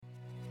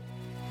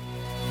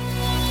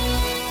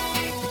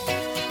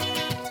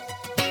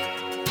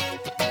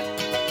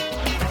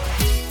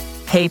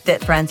Hey,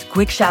 Fit Friends,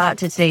 quick shout out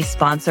to today's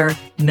sponsor,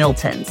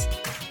 Milton's.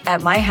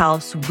 At my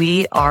house,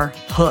 we are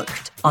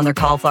hooked on their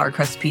cauliflower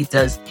crust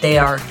pizzas. They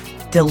are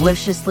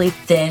deliciously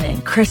thin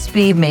and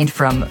crispy, made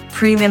from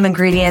premium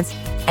ingredients,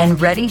 and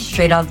ready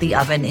straight out of the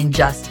oven in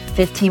just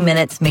 15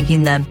 minutes,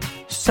 making them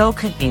so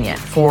convenient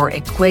for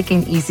a quick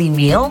and easy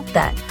meal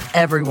that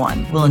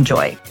everyone will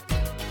enjoy.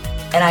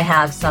 And I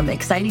have some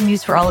exciting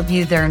news for all of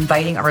you. They're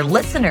inviting our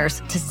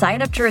listeners to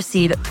sign up to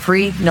receive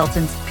free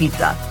Milton's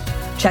Pizza.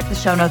 Check the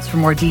show notes for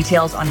more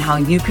details on how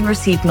you can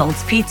receive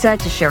Milton's Pizza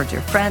to share with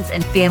your friends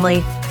and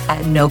family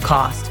at no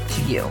cost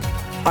to you.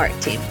 All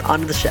right, team,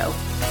 on to the show.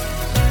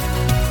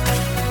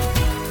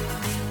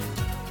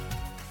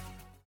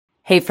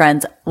 Hey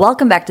friends,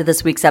 welcome back to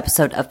this week's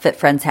episode of Fit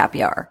Friends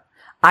Happy Hour.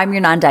 I'm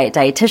your non-diet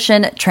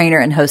dietitian, trainer,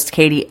 and host,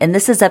 Katie, and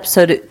this is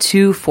episode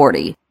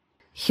 240.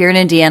 Here in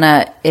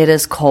Indiana, it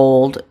is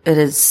cold. It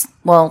is,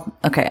 well,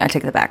 okay, I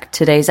take that back.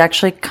 Today's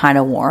actually kind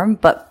of warm,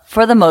 but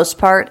for the most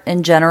part,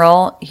 in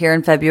general, here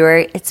in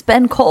February, it's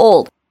been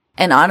cold.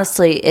 And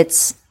honestly,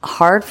 it's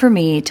hard for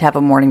me to have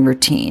a morning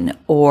routine,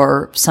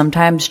 or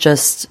sometimes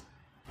just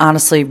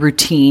honestly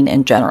routine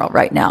in general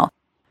right now.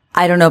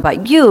 I don't know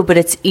about you, but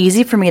it's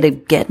easy for me to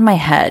get in my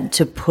head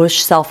to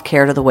push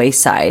self-care to the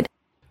wayside,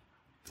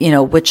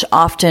 which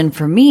often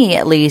for me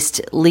at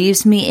least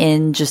leaves me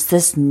in just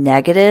this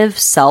negative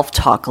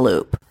self-talk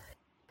loop.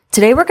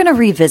 Today we're going to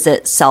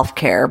revisit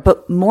self-care,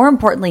 but more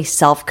importantly,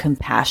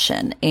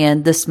 self-compassion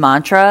and this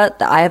mantra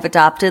that I have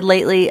adopted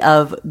lately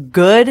of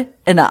good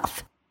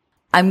enough.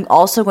 I'm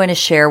also going to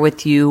share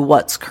with you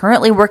what's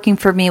currently working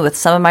for me with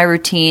some of my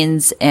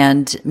routines,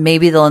 and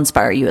maybe they'll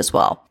inspire you as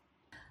well.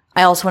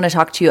 I also want to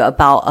talk to you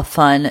about a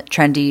fun,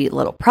 trendy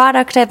little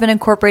product I've been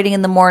incorporating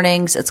in the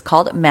mornings. It's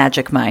called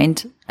Magic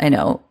Mind. I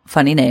know,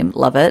 funny name,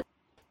 love it.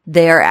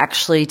 They are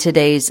actually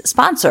today's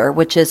sponsor,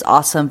 which is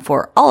awesome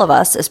for all of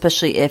us,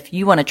 especially if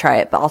you want to try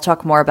it, but I'll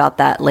talk more about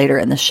that later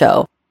in the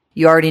show.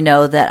 You already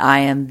know that I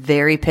am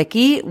very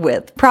picky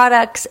with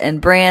products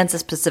and brands,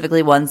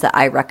 specifically ones that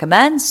I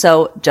recommend,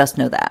 so just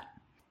know that.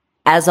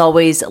 As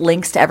always,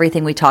 links to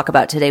everything we talk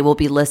about today will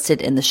be listed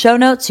in the show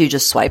notes. You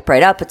just swipe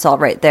right up. It's all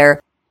right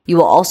there. You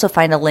will also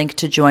find a link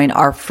to join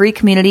our free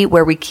community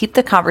where we keep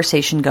the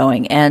conversation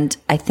going. And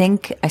I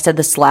think I said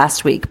this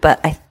last week, but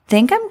I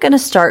think I'm going to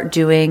start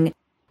doing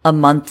a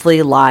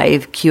monthly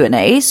live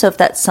Q&A. So if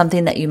that's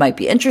something that you might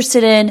be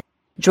interested in,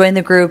 join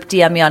the group,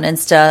 DM me on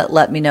Insta,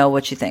 let me know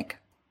what you think.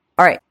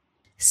 All right.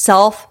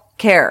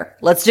 Self-care.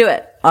 Let's do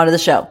it. On to the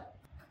show.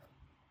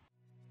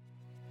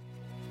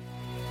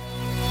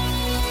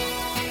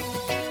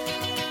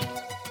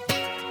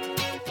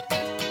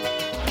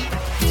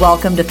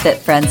 Welcome to Fit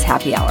Friends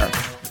Happy Hour,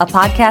 a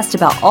podcast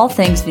about all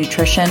things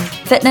nutrition,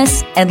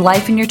 fitness, and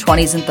life in your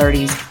 20s and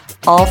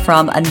 30s, all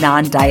from a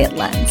non-diet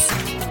lens.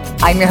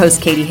 I'm your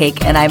host, Katie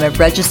Hake, and I'm a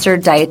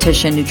registered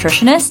dietitian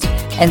nutritionist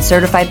and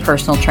certified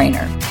personal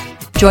trainer.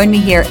 Join me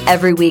here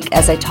every week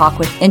as I talk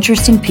with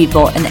interesting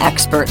people and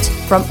experts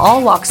from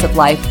all walks of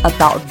life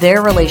about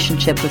their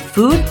relationship with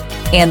food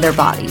and their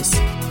bodies.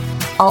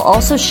 I'll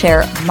also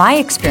share my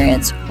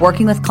experience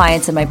working with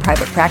clients in my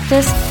private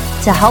practice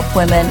to help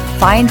women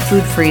find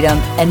food freedom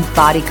and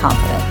body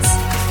confidence.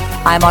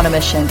 I'm on a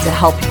mission to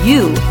help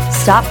you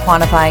stop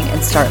quantifying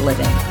and start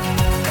living.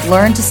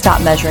 Learn to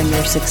stop measuring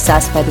your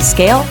success by the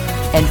scale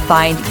and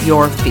find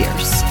your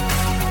fears.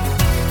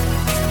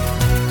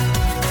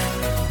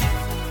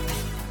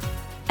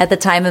 At the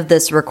time of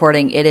this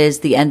recording, it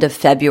is the end of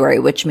February,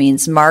 which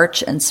means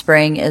March and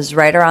spring is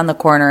right around the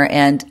corner.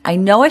 And I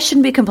know I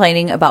shouldn't be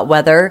complaining about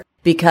weather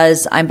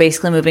because I'm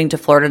basically moving to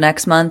Florida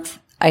next month.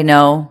 I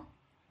know.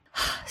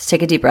 Just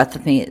take a deep breath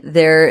with me.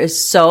 There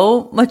is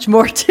so much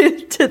more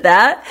to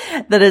that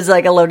is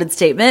like a loaded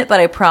statement, but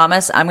I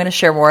promise I'm going to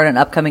share more in an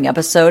upcoming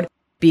episode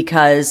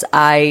because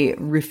I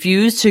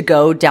refuse to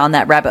go down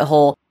that rabbit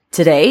hole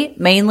today,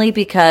 mainly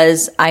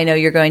because I know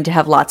you're going to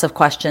have lots of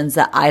questions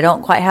that I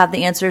don't quite have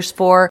the answers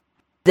for.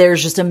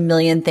 There's just a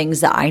million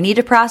things that I need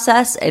to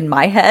process in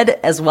my head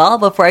as well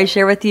before I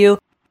share with you.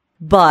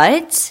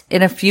 But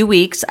in a few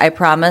weeks, I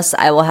promise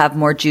I will have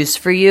more juice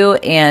for you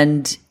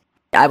and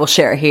I will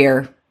share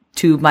here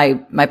to my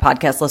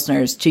podcast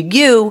listeners, to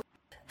you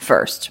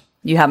first.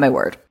 You have my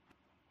word.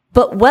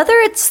 But whether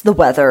it's the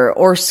weather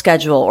or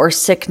schedule or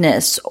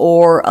sickness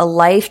or a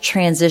life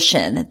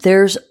transition,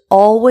 there's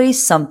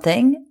always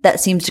something that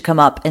seems to come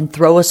up and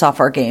throw us off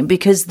our game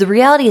because the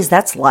reality is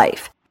that's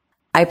life.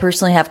 I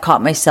personally have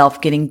caught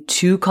myself getting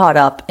too caught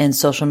up in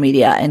social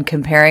media and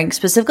comparing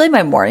specifically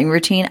my morning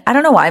routine. I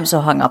don't know why I'm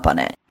so hung up on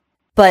it,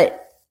 but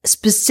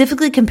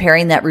specifically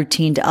comparing that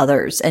routine to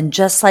others and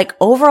just like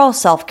overall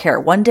self-care.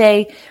 One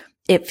day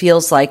it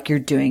feels like you're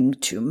doing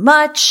too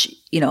much,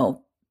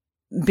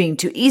 being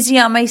too easy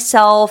on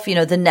myself.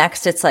 The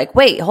next it's like,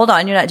 wait, hold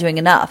on, you're not doing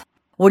enough.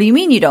 What do you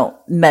mean you don't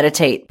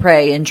meditate,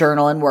 pray, and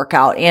journal and work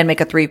out and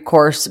make a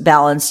 3-course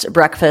balanced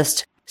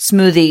breakfast,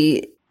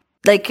 smoothie,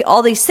 like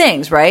all these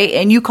things, right?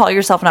 And you call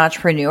yourself an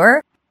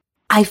entrepreneur.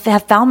 I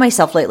have found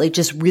myself lately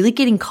just really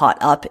getting caught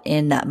up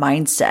in that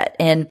mindset.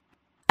 And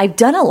I've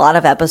done a lot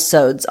of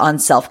episodes on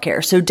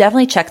self-care, so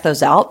definitely check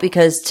those out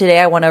because today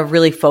I want to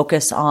really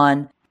focus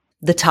on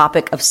the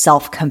topic of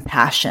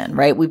self-compassion,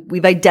 right?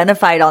 We've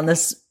identified on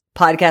this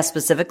podcast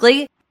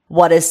specifically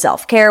what is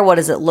self-care, what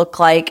does it look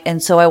like?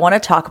 And so I want to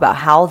talk about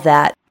how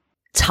that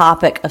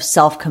topic of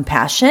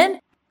self-compassion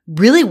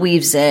really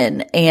weaves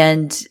in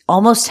and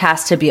almost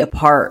has to be a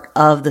part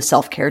of the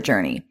self-care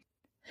journey.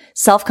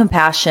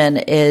 Self-compassion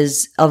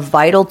is a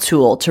vital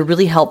tool to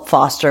really help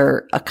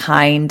foster a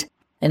kind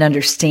and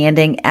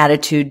understanding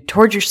attitude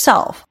towards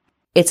yourself.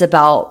 It's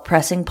about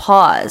pressing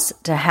pause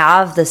to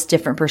have this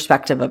different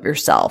perspective of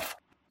yourself.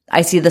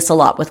 I see this a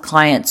lot with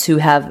clients who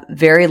have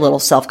very little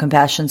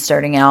self-compassion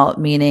starting out,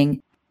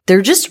 meaning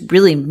they're just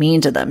really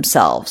mean to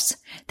themselves.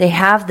 They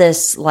have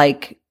this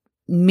like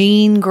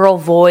mean girl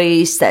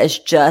voice that is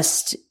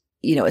just,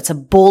 it's a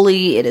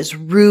bully. It is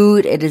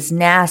rude. It is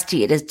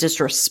nasty. It is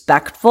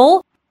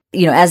disrespectful.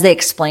 As they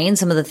explain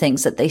some of the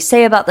things that they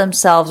say about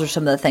themselves or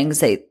some of the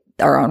things they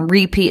are on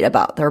repeat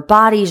about their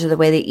bodies or the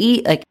way they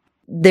eat, like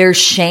there's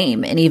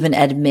shame in even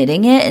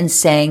admitting it and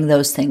saying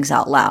those things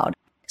out loud.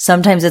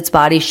 Sometimes it's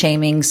body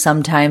shaming.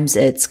 Sometimes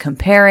it's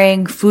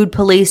comparing, food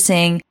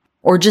policing,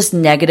 or just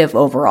negative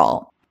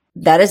overall.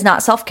 That is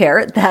not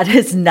self-care. That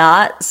is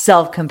not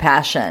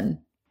self-compassion.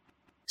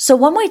 So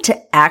one way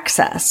to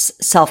access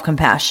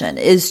self-compassion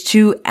is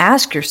to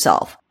ask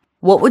yourself,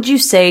 what would you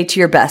say to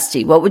your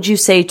bestie? What would you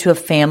say to a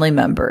family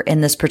member in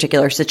this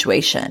particular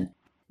situation?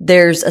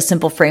 There's a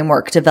simple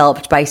framework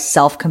developed by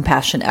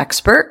self-compassion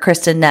expert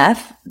Kristin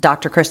Neff,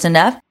 Dr. Kristin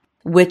Neff,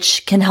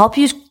 which can help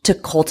you to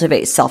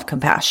cultivate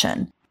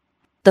self-compassion.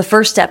 The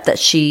first step that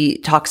she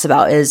talks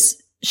about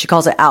is, she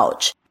calls it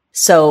ouch.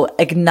 So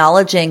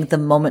acknowledging the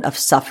moment of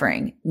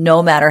suffering,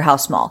 no matter how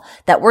small.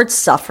 That word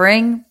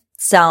suffering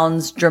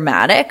sounds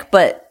dramatic,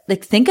 but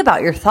like think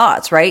about your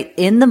thoughts, right?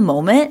 In the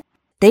moment,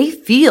 they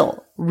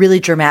feel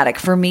really dramatic.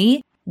 For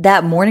me,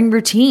 that morning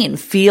routine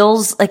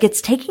feels like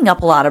it's taking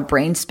up a lot of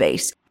brain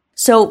space.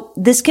 So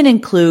this can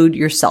include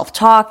your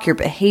self-talk, your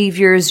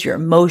behaviors, your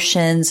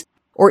emotions,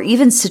 or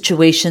even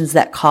situations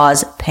that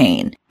cause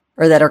pain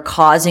or that are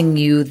causing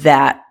you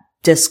that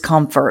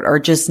discomfort or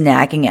just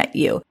nagging at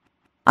you.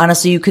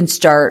 Honestly, you can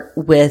start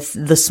with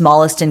the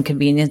smallest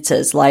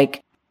inconveniences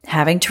like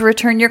having to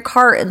return your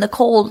cart in the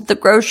cold at the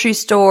grocery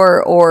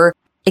store, or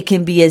it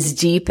can be as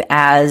deep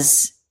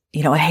as,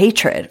 a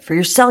hatred for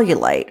your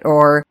cellulite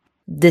or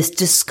this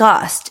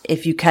disgust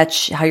if you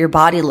catch how your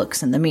body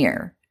looks in the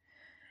mirror.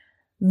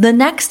 The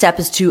next step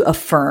is to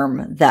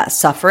affirm that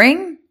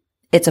suffering,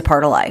 it's a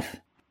part of life.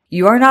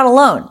 You are not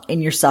alone in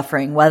your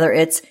suffering, whether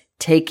it's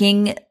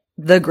taking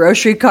the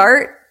grocery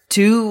cart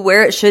to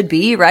where it should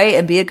be, right?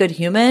 And be a good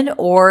human,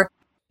 or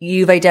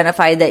you've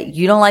identified that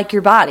you don't like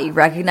your body.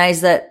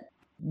 Recognize that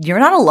you're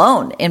not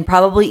alone in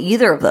probably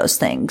either of those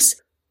things.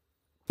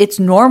 It's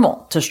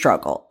normal to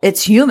struggle.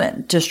 It's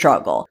human to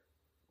struggle.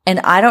 And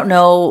I don't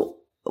know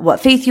what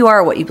faith you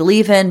are, what you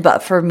believe in,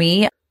 but for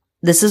me,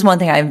 this is one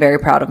thing I'm very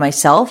proud of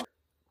myself,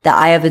 that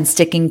I have been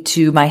sticking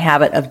to my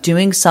habit of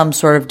doing some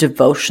sort of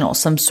devotional,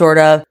 some sort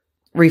of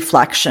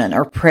reflection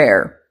or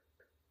prayer.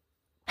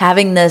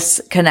 Having this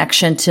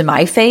connection to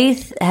my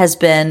faith has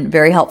been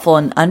very helpful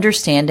in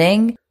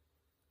understanding,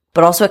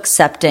 but also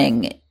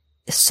accepting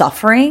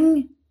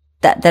suffering,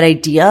 that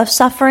idea of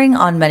suffering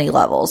on many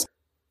levels.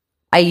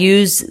 I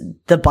use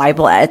the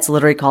Bible, it's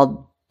literally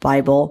called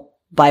Bible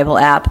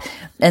app.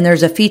 And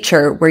there's a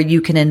feature where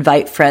you can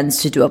invite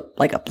friends to do a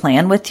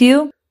plan with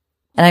you.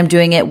 And I'm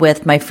doing it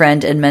with my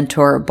friend and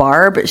mentor,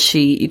 Barb.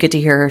 You get to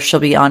hear her.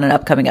 She'll be on an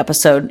upcoming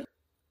episode.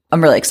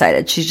 I'm really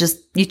excited.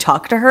 You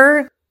talk to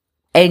her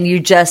and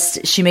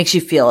she makes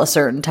you feel a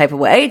certain type of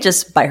way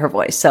just by her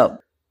voice. So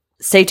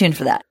stay tuned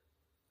for that.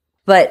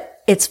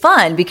 But it's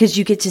fun because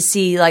you get to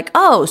see like,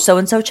 oh,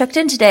 so-and-so checked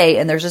in today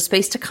and there's a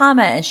space to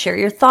comment and share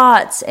your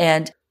thoughts.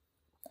 And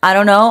I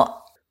don't know.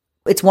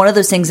 It's one of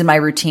those things in my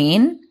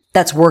routine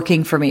that's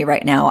working for me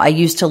right now. I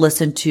used to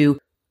listen to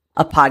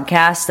a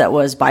podcast that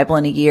was Bible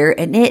in a Year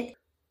and it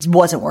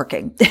wasn't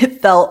working.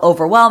 It felt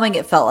overwhelming.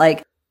 It felt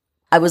like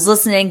I was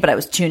listening, but I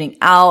was tuning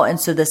out. And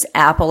so this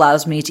app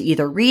allows me to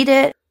either read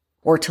it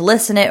or to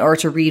listen it or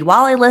to read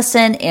while I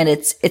listen. And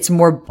it's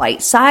more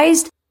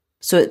bite-sized.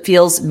 So it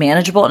feels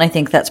manageable. And I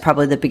think that's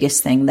probably the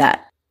biggest thing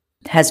that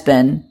has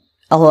been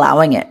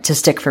allowing it to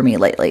stick for me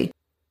lately.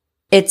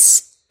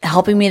 It's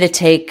helping me to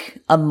take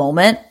a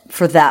moment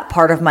for that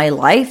part of my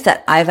life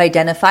that I've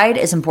identified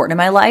as important in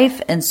my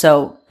life. And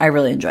so I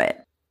really enjoy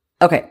it.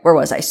 Okay, where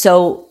was I?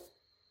 So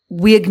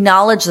we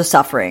acknowledge the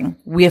suffering.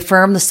 We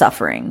affirm the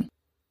suffering.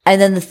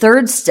 And then the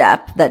third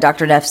step that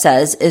Dr. Neff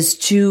says is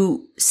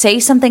to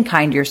say something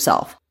kind to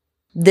yourself.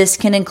 This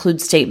can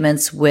include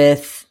statements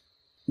with,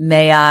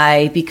 may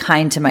I be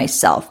kind to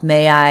myself?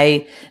 May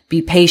I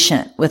be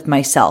patient with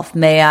myself?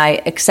 May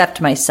I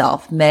accept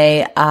myself?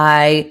 May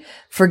I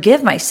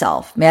forgive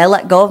myself? May I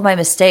let go of my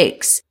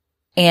mistakes?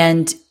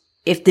 And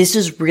if this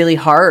is really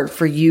hard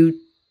for you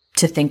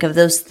to think of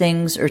those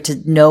things or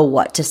to know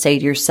what to say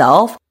to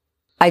yourself,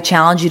 I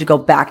challenge you to go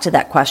back to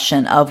that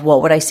question of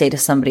what would I say to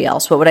somebody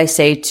else? What would I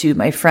say to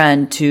my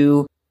friend,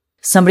 to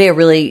somebody I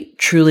really,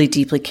 truly,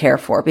 deeply care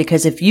for.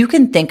 Because if you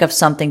can think of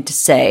something to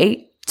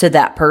say to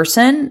that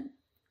person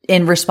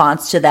in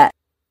response to that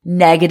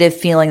negative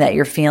feeling that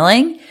you're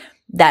feeling,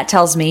 that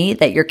tells me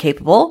that you're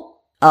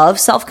capable of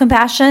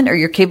self-compassion or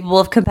you're capable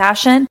of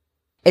compassion.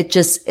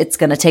 It's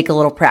going to take a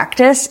little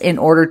practice in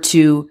order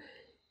to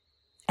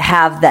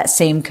have that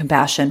same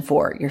compassion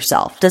for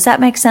yourself. Does that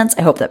make sense?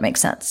 I hope that makes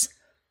sense.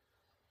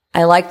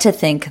 I like to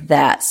think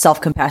that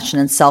self-compassion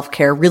and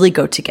self-care really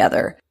go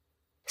together.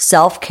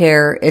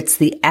 Self-care, it's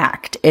the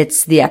act,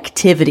 it's the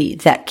activity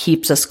that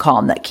keeps us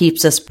calm, that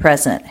keeps us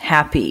present,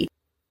 happy,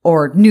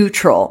 or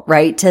neutral,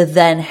 right? To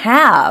then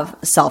have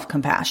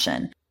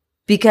self-compassion.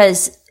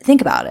 Because think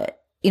about it,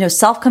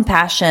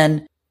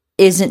 self-compassion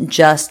isn't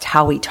just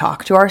how we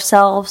talk to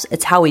ourselves,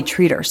 it's how we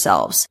treat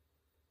ourselves.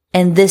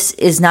 And this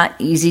is not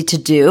easy to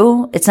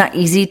do. It's not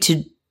easy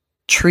to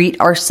treat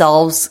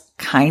ourselves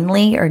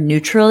kindly or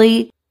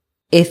neutrally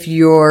if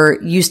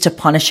you're used to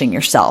punishing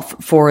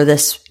yourself for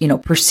this,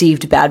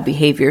 perceived bad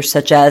behavior,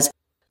 such as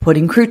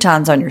putting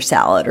croutons on your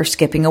salad or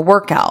skipping a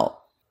workout.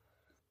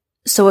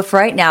 So if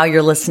right now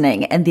you're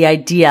listening and the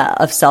idea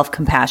of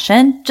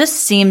self-compassion just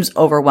seems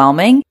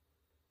overwhelming,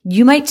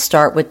 you might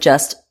start with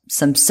just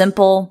some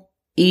simple,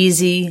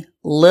 easy,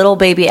 little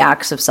baby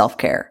acts of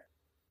self-care.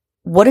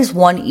 What is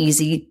one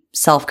easy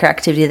self-care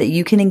activity that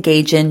you can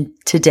engage in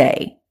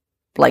today?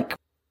 Like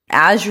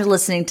as you're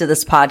listening to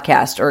this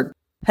podcast, or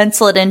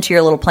pencil it into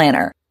your little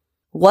planner.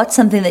 What's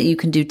something that you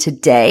can do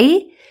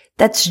today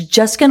that's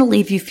just going to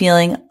leave you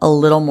feeling a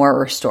little more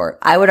restored?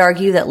 I would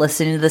argue that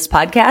listening to this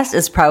podcast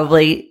is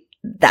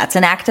that's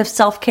an act of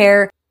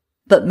self-care,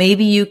 but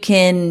maybe you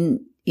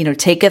can,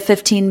 take a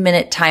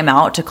 15-minute time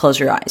out to close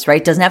your eyes,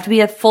 right? Doesn't have to be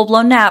a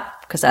full-blown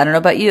nap, because I don't know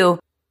about you.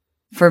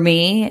 For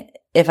me,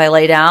 if I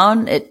lay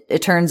down,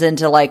 it turns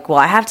into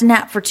I have to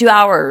nap for 2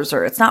 hours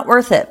or it's not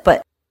worth it.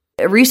 But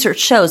research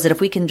shows that if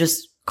we can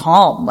just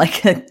come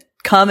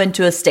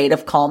into a state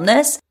of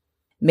calmness,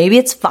 maybe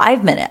it's a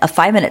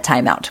 5-minute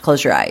timeout to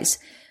close your eyes.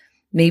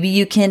 Maybe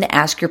you can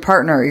ask your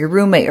partner or your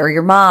roommate or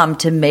your mom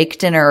to make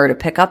dinner or to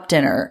pick up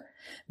dinner.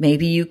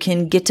 Maybe you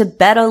can get to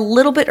bed a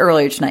little bit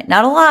earlier tonight.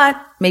 Not a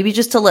lot, maybe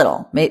just a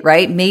little,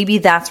 right? Maybe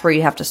that's where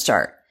you have to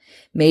start.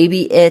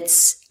 Maybe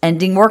it's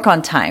ending work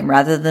on time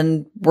rather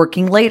than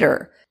working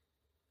later.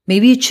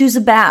 Maybe you choose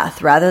a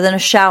bath rather than a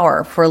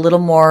shower for a little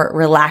more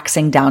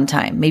relaxing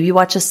downtime. Maybe you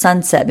watch a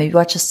sunset, maybe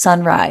watch a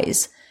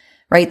sunrise,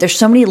 right? There's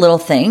so many little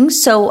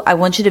things. So I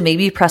want you to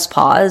maybe press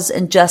pause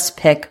and just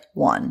pick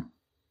one.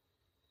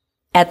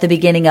 At the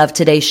beginning of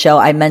today's show,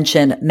 I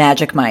mentioned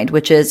Magic Mind,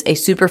 which is a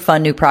super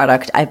fun new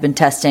product I've been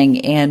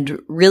testing,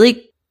 and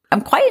really, I'm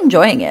quite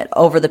enjoying it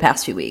over the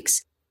past few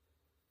weeks.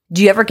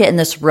 Do you ever get in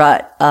this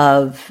rut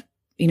of,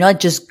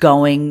 just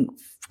going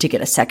to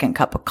get a second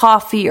cup of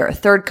coffee or a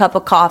third cup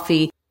of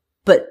coffee,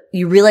 but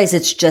you realize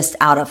it's just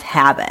out of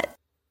habit,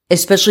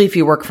 especially if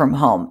you work from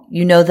home?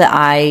 You know that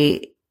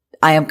I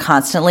am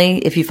constantly,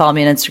 if you follow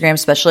me on Instagram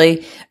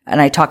especially,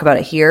 and I talk about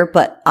it here,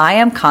 but I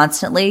am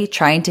constantly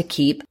trying to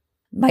keep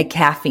my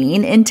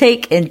caffeine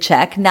intake in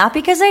check, not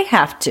because I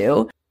have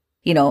to.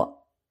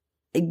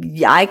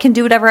 I can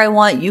do whatever I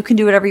want. You can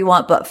do whatever you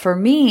want. But for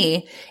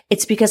me,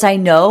 it's because I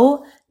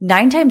know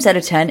 9 times out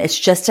of 10, it's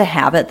just a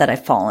habit that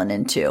I've fallen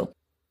into.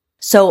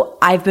 So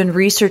I've been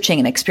researching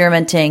and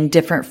experimenting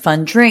different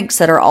fun drinks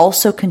that are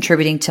also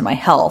contributing to my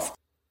health.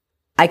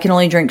 I can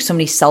only drink so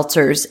many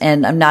seltzers,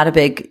 and I'm not a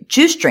big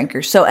juice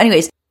drinker. So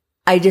anyways,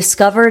 I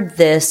discovered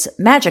this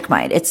Magic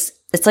Mind. It's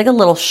like a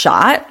little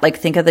shot,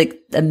 think of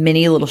a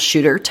mini little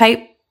shooter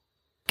type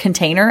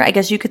container, I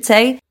guess you could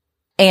say.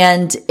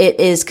 And it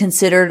is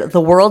considered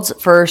the world's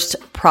first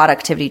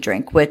productivity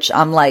drink, which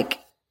I'm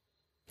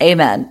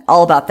amen,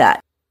 all about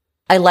that.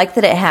 I like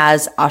that it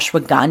has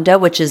ashwagandha,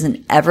 which is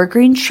an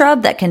evergreen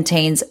shrub that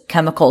contains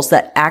chemicals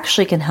that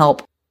actually can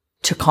help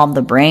to calm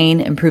the brain,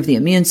 improve the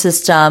immune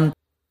system.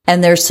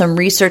 And there's some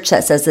research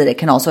that says that it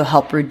can also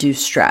help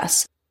reduce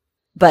stress.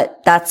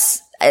 But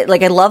I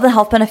love the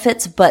health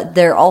benefits, but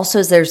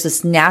there's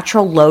this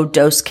natural low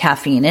dose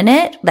caffeine in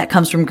it that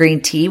comes from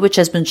green tea, which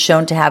has been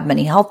shown to have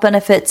many health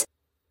benefits.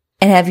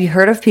 And have you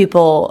heard of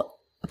people,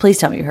 please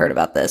tell me you heard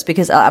about this,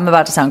 because I'm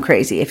about to sound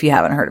crazy if you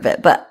haven't heard of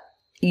it, but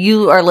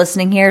you are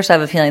listening here, so I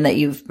have a feeling that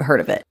you've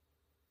heard of it.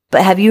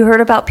 But have you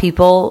heard about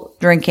people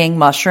drinking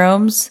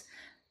mushrooms?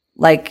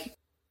 I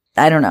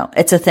don't know.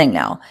 It's a thing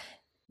now.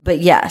 But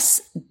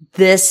yes,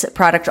 this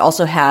product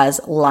also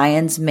has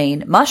lion's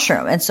mane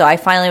mushroom. And so I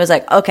finally was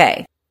like,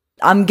 okay,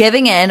 I'm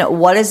giving in.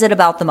 What is it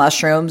about the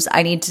mushrooms?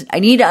 I need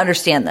to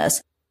understand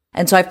this.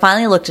 And so I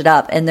finally looked it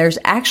up, and there's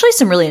actually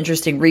some really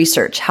interesting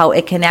research how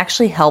it can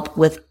actually help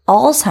with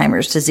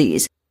Alzheimer's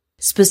disease,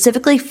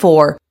 specifically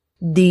for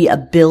the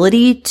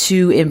ability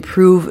to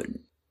improve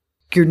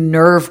your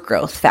nerve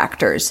growth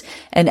factors.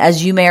 And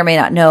as you may or may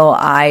not know,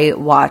 I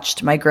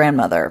watched my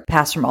grandmother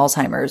pass from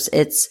Alzheimer's.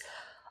 It's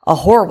a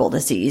horrible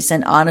disease,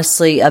 and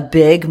honestly a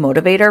big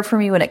motivator for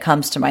me when it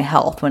comes to my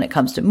health, when it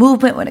comes to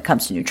movement, when it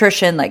comes to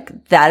nutrition.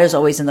 That is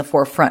always in the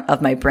forefront of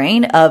my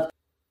brain of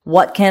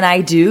What can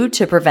I do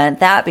to prevent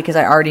that? Because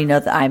I already know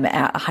that I'm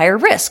at a higher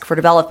risk for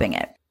developing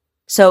it.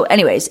 So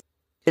anyways,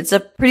 it's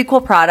a pretty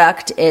cool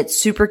product. It's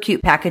super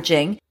cute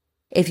packaging.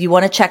 If you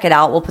want to check it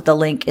out, we'll put the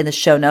link in the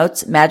show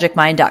notes,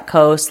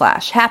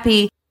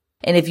 magicmind.co/happy.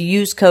 And if you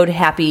use code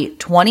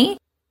HAPPY20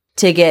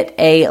 to get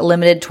a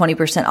limited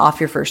 20% off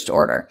your first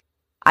order.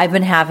 I've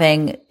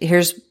been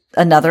here's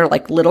another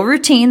like little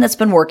routine that's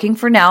been working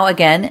for now.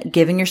 Again,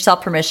 giving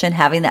yourself permission,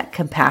 having that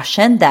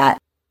compassion that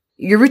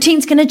your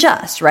routines can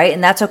adjust, right?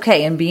 And that's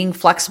okay. And being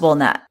flexible in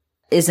that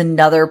is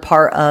another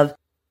part of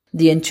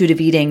the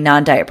intuitive eating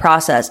non-diet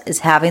process, is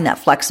having that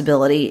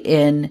flexibility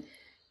in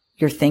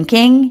your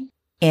thinking,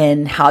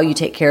 in how you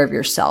take care of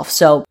yourself.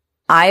 So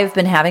I've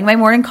been having my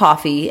morning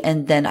coffee,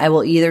 and then I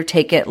will either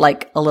take it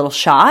like a little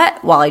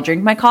shot while I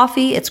drink my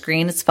coffee. It's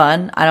green. It's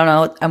fun. I don't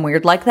know. I'm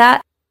weird like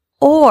that.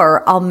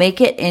 Or I'll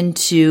make it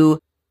into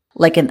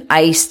like an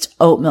iced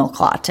oat milk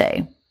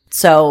latte.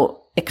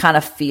 So it kind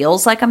of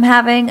feels like I'm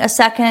having a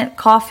second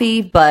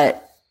coffee,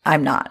 but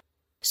I'm not.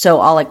 So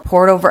I'll like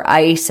pour it over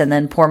ice and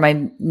then pour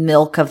my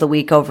milk of the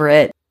week over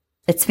it.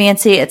 It's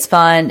fancy. It's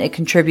fun. It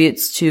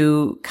contributes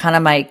to kind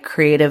of my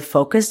creative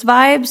focused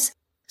vibes.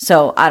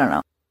 So I don't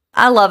know.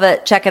 I love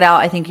it. Check it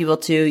out. I think you will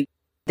too.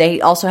 They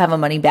also have a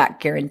money back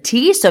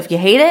guarantee. So if you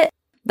hate it,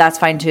 that's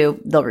fine too.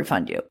 They'll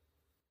refund you.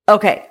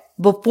 Okay.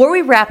 Before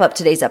we wrap up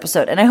today's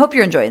episode, and I hope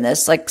you're enjoying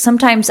this, like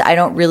sometimes I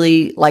don't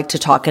really like to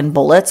talk in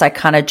bullets. I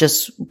kind of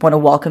just want to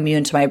welcome you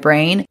into my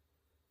brain.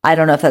 I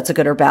don't know if that's a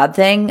good or bad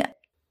thing.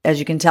 As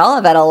you can tell,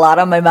 I've had a lot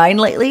on my mind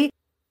lately,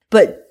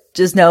 but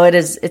just know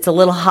it's a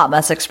little hot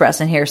mess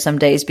express in here some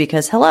days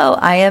because hello,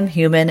 I am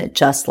human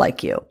just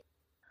like you.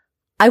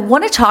 I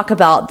want to talk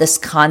about this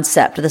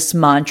concept, this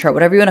mantra,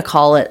 whatever you want to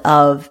call it,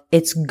 of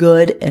it's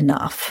good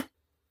enough.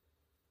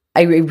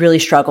 I really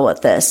struggle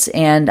with this.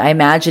 And I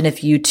imagine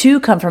if you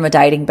too come from a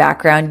dieting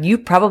background, you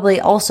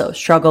probably also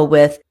struggle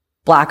with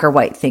black or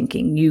white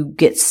thinking. You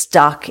get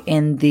stuck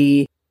in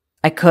the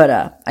I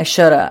coulda, I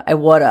shoulda, I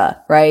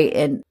woulda, right?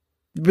 And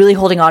really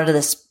holding on to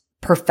this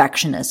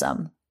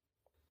perfectionism.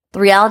 The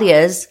reality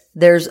is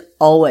there's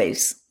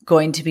always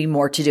going to be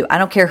more to do. I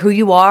don't care who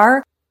you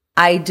are.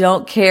 I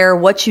don't care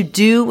what you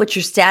do, what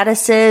your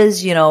status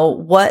is,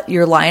 what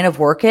your line of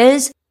work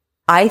is.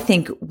 I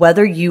think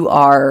whether you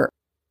are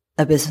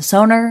a business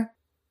owner,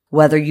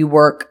 whether you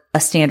work a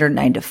standard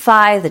 9 to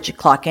 5, that you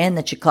clock in,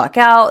 that you clock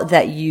out,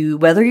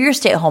 whether you're a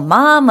stay-at-home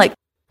mom, like,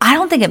 I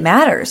don't think it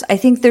matters. I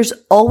think there's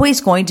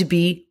always going to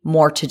be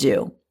more to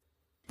do.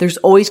 There's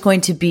always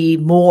going to be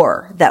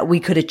more that we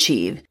could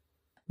achieve.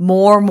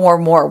 More,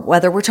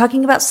 whether we're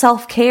talking about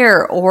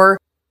self-care or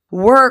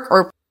work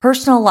or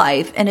personal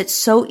life. And it's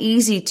so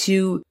easy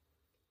to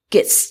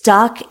get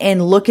stuck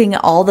in looking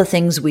at all the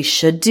things we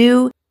should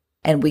do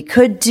and we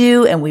could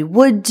do and we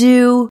would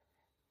do.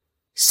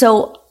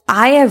 So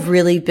I have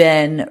really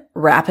been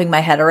wrapping my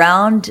head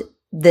around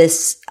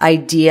this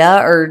idea,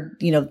 or,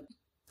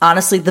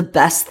 honestly, the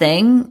best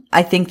thing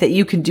I think that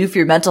you can do for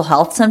your mental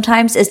health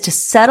sometimes is to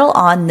settle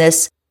on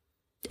this.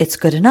 It's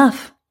good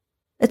enough.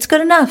 It's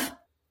good enough.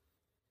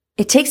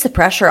 It takes the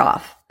pressure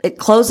off. It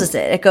closes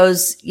it. It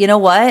goes, you know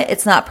what?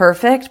 It's not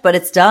perfect, but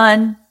it's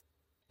done.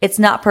 It's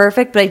not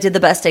perfect, but I did the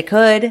best I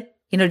could.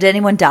 Did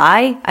anyone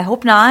die? I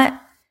hope not.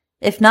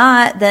 If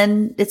not,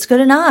 then it's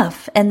good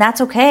enough. And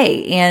that's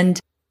okay. And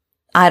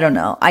I don't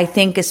know. I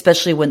think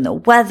especially when the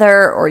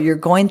weather or you're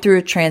going through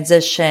a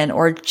transition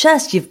or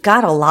just you've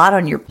got a lot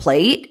on your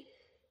plate,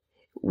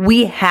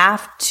 we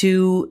have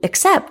to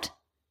accept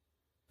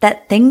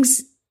that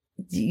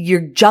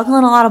you're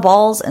juggling a lot of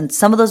balls, and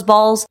some of those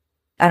balls,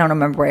 I don't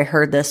remember where I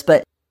heard this,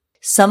 but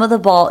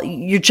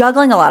you're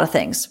juggling a lot of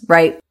things,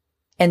 right?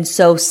 And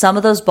so some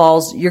of those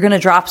balls, you're going to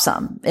drop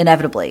some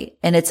inevitably.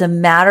 And it's a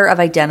matter of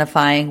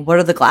identifying what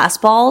are the glass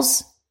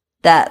balls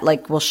that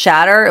will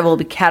shatter. It will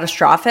be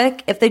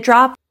catastrophic if they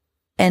drop.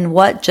 And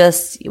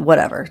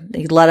whatever.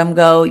 You let them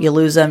go. You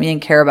lose them. You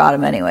didn't care about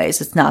them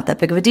anyways. It's not that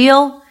big of a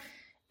deal.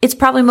 It's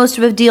probably most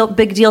of a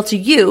big deal to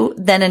you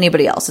than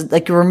anybody else. It's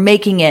like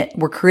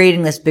we're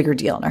creating this bigger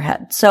deal in our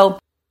head. So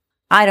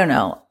I don't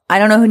know. I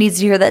don't know who needs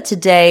to hear that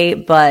today,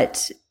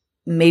 but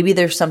maybe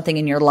there's something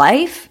in your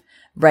life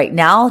right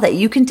now that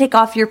you can take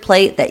off your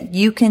plate, that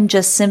you can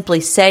just simply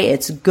say,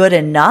 it's good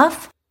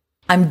enough.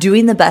 I'm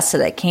doing the best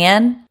that I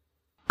can.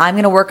 I'm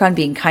going to work on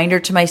being kinder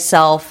to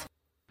myself.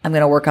 I'm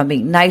going to work on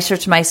being nicer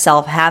to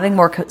myself, having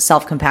more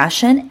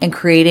self-compassion, and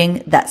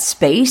creating that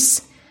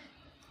space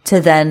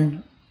to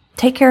then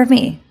take care of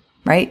me,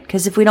 right?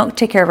 Because if we don't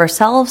take care of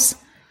ourselves,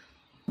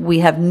 we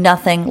have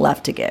nothing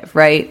left to give,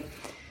 right?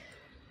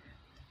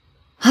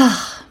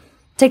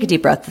 Take a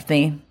deep breath with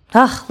me.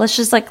 Let's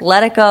just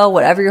let it go.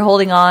 Whatever you're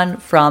holding on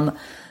from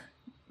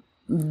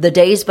the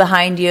days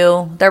behind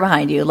you, they're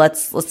behind you.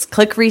 Let's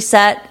click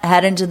reset,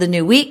 head into the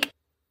new week.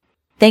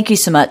 Thank you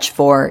so much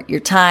for your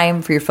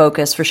time, for your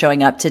focus, for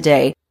showing up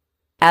today.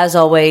 As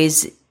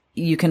always,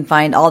 you can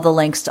find all the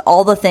links to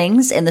all the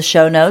things in the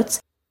show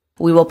notes.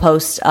 We will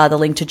post the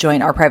link to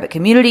join our private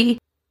community.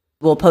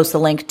 We'll post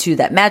the link to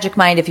that Magic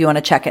Mind if you want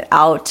to check it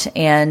out.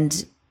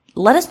 And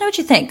let us know what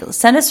you think.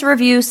 Send us a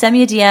review, send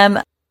me a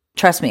DM.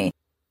 Trust me,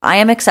 I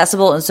am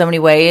accessible in so many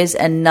ways,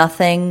 and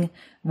nothing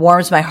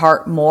warms my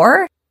heart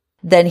more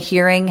than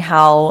hearing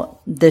how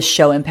this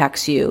show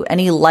impacts you.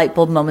 Any light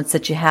bulb moments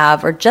that you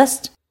have, or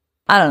just,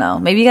 I don't know,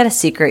 maybe you got a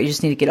secret you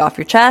just need to get off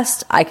your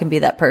chest. I can be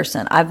that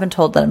person. I've been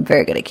told that I'm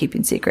very good at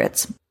keeping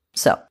secrets.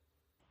 So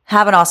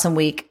have an awesome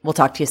week. We'll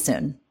talk to you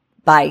soon.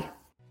 Bye.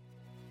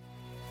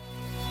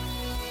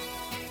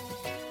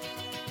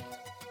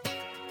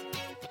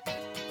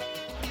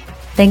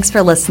 Thanks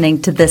for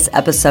listening to this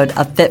episode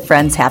of Fit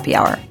Friends Happy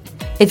Hour.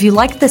 If you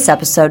liked this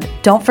episode,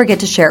 don't forget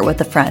to share it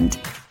with a friend.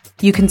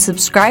 You can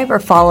subscribe or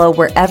follow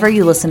wherever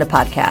you listen to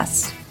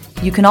podcasts.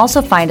 You can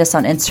also find us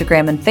on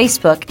Instagram and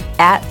Facebook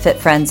at Fit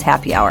Friends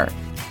Happy Hour.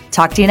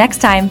 Talk to you next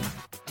time.